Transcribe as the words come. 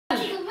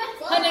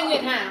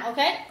Nguyệt Hà,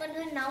 okay? Con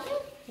hơi nóng.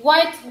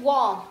 White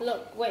wall. Look,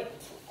 wait.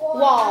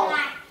 Wall.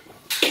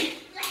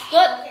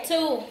 Good.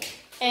 2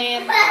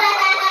 and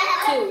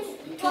 2.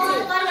 2.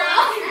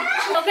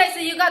 Okay, so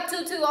you got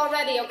 2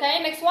 already. Okay,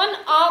 next one.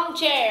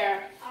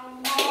 Armchair.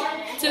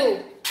 2.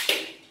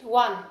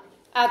 1.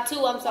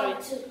 2. I'm sorry.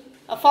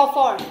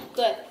 4.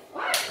 Good.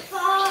 4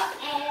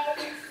 and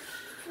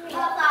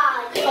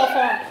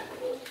 4.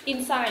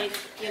 Inside,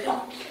 you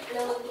know.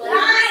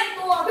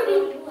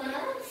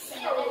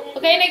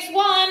 Okay, next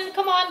one.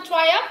 Come on,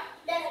 try up.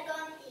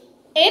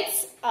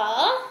 It's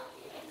a.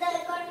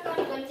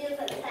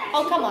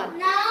 Oh, come on.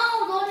 No,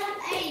 don't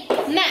have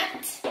 8.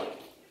 Gnat.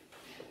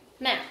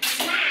 Gnat.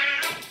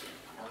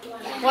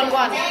 1.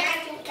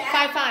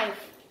 5.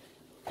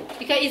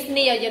 Because it's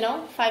near, you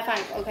know. 5.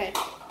 Okay.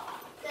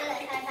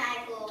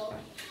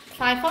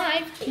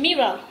 5.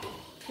 Mirror.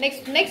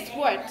 Next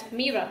word.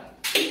 Mirror.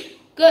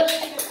 Good.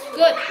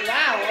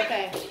 Wow.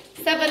 Okay.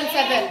 7.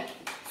 7.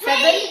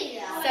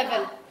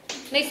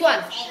 Next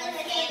one.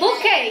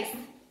 Bookcase.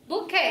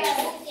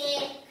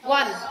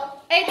 1.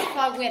 8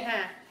 for Nguyệt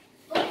Hà.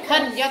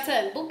 Hun, your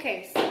turn.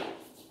 Bookcase.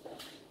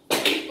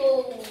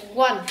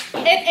 1.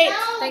 8.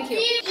 Thank you.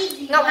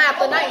 Ngọc Hà,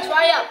 Tuấn Anh,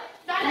 try up.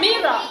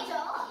 Mirror.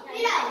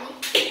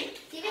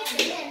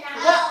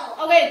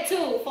 Okay,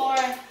 2 for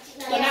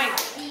Tuấn Anh.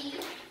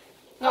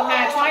 Ngọc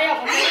Hà, try up.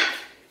 Okay.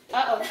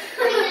 Uh-oh.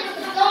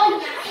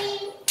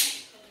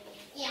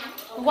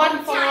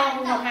 1 for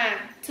Ngọc Hà.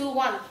 2,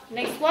 1.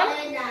 Next one.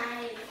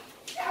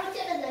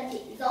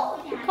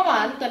 Come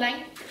on, Tuấn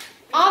Anh.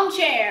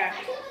 Armchair.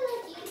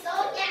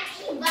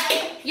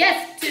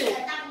 Yes, 2.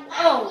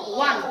 Oh,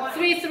 1.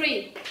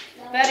 3.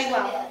 Very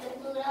well.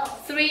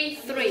 3.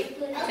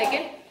 Take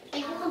it.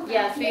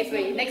 Yeah,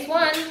 3. Next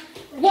one.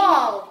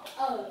 Wall.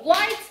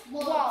 White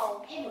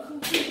wall.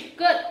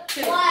 Good.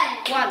 2.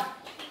 1.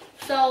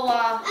 So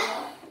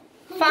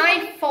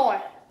 5, 4.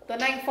 Tuấn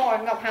Anh 4.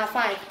 Ngọc Hà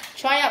 5.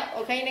 Try up.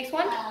 Okay, next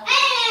one.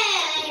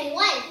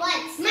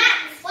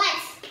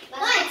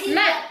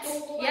 Mat.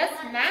 Yes,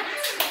 mat.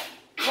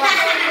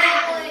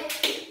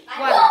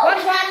 1.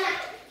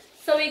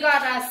 So we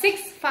got 6,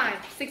 5.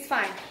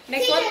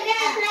 Next one.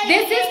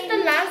 This is the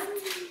last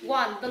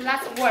one. The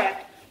last word.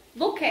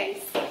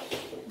 Bookcase.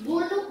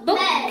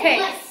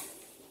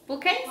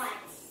 Bookcase.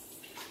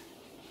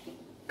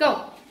 Go.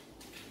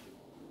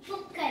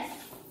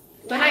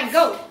 Tuấn Anh,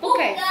 go.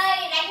 Bookcase.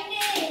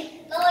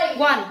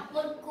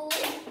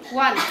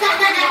 1.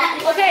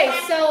 Okay,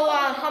 so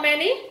how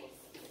many?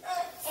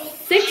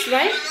 6,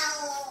 right?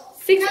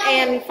 6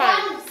 and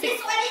 5.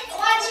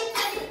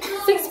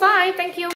 6, 5. Thank you.